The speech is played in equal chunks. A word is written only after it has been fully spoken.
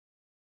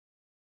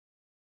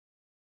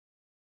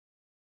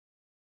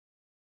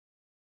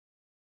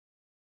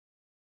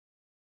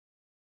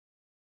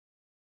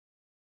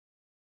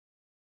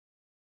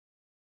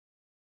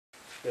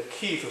The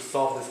key to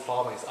solve this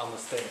problem is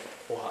understand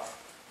what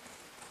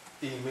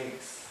it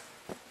means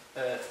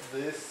at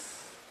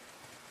this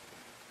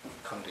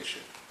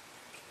condition.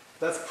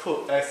 Let's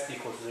put x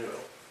equals 0.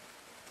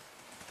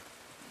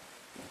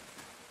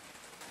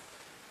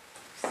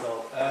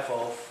 So f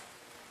of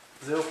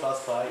 0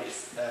 plus phi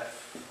is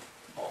f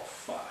of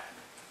phi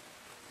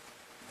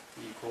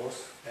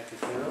equals x is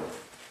 0,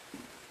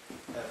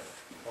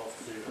 f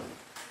of 0.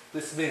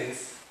 This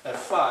means f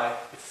phi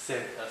is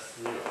same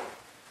as 0.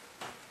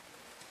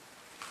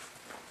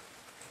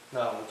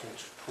 Now we can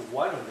put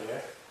 1 in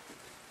there.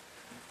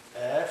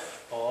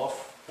 F of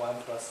 1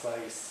 plus phi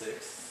is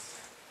 6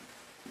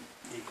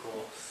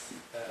 equals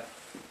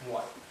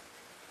f1.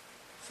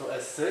 So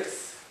at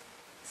 6,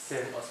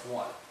 same as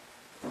 1.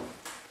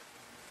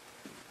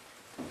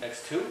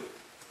 x2,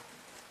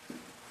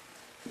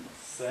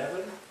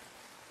 7,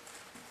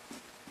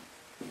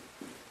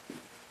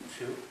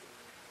 2.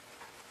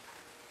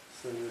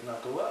 So you will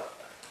not go up.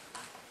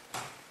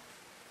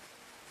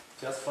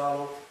 Just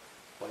follow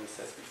what it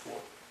says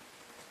before.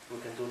 We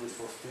can do this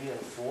for 3 and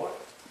 4.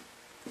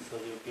 So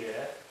you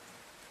get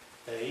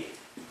 8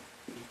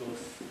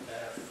 equals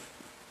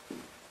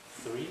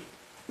f3,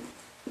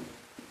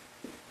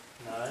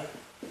 9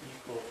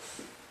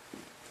 equals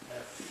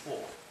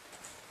f4.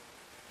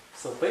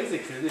 So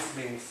basically this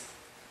means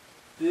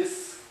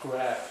this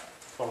graph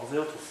from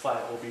 0 to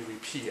 5 will be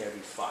repeated every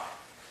 5.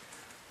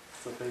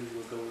 So basically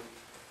we'll go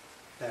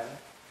down,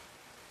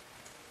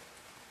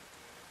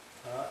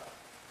 up,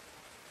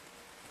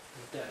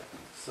 and down.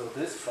 So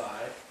this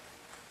 5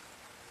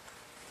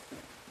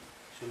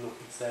 should look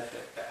exactly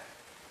like that.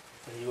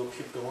 And you will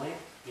keep going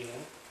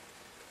in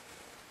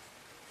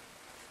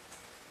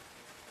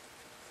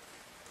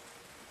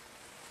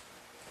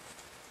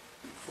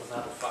for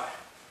another 5.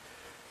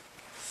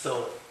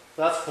 So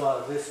that's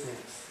what this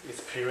means.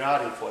 It's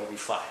periodic for every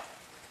 5.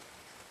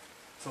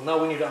 So now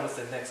we need to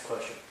understand the next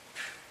question.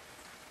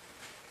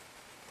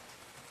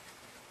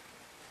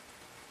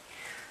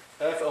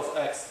 F of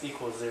x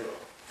equals 0.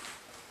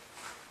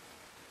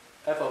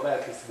 F of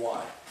x is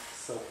y.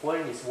 So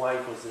when is y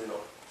equals 0?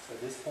 So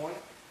this point,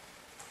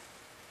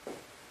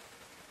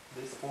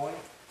 this point,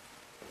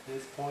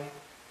 this point,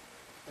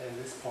 and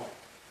this point.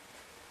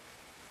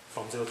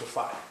 From 0 to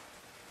 5.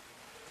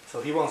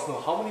 So he wants to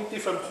know how many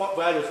different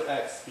values of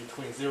x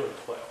between 0 and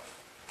 12.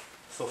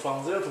 So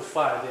from 0 to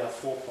 5, there are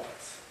 4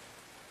 points.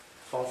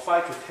 From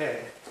 5 to 10,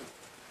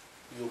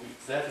 you'll be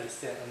exactly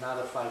same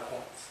another 5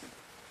 points.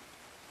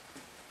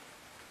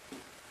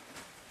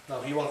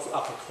 Now he wants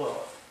up to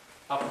 12.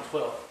 Up to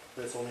 12,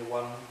 there's only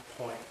 1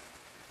 point.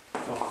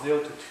 From 0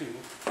 to 2,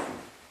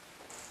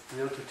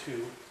 0 to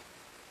 2,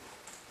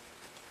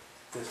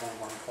 there's only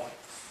 1 point.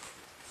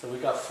 So we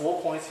got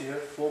 4 points here,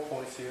 4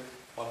 points here,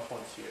 1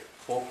 point here.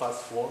 4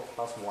 plus 4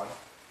 plus 1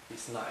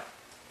 is 9.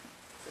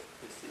 So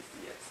this is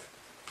the answer.